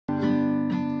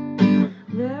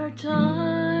There are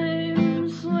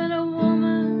times when a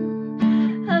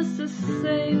woman has to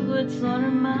say what's on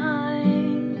her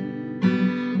mind,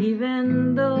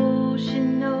 even though she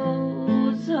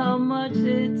knows how much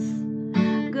it's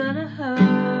gonna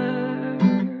hurt.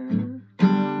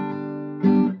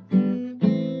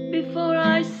 Before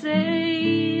I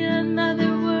say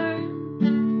another word,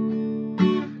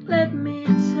 let me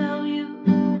tell you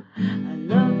I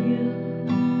love you.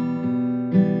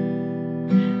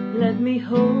 Let me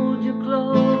hold you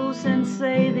close and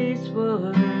say these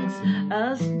words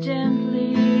as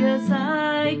gently as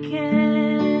I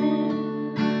can.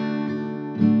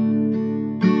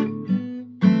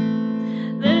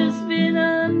 There's been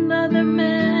another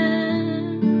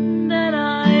man that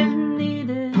I've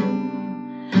needed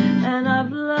and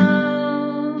I've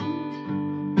loved,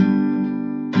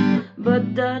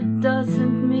 but that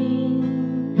doesn't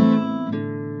mean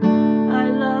I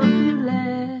love you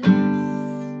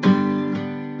less.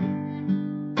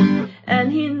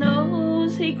 And he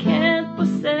knows he can't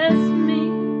possess me,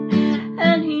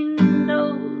 and he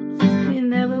knows he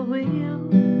never will.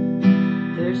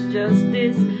 There's just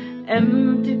this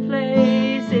empty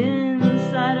place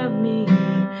inside of me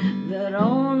that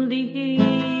only he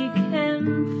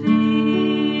can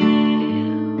feel.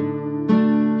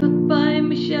 Goodbye,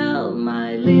 Michelle,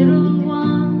 my little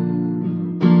one.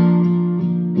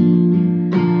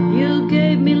 You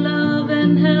gave me love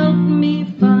and helped me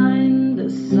find the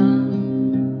sun.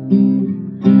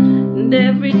 And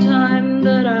every time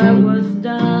that I was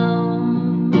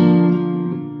down,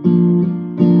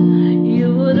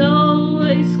 you would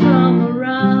always come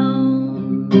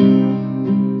around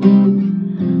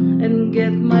and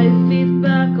get my feet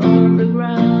back on the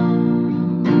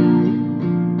ground.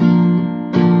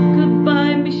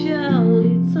 Goodbye, Michelle,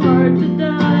 it's hard to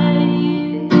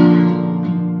die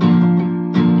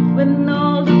when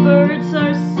all the birds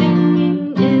are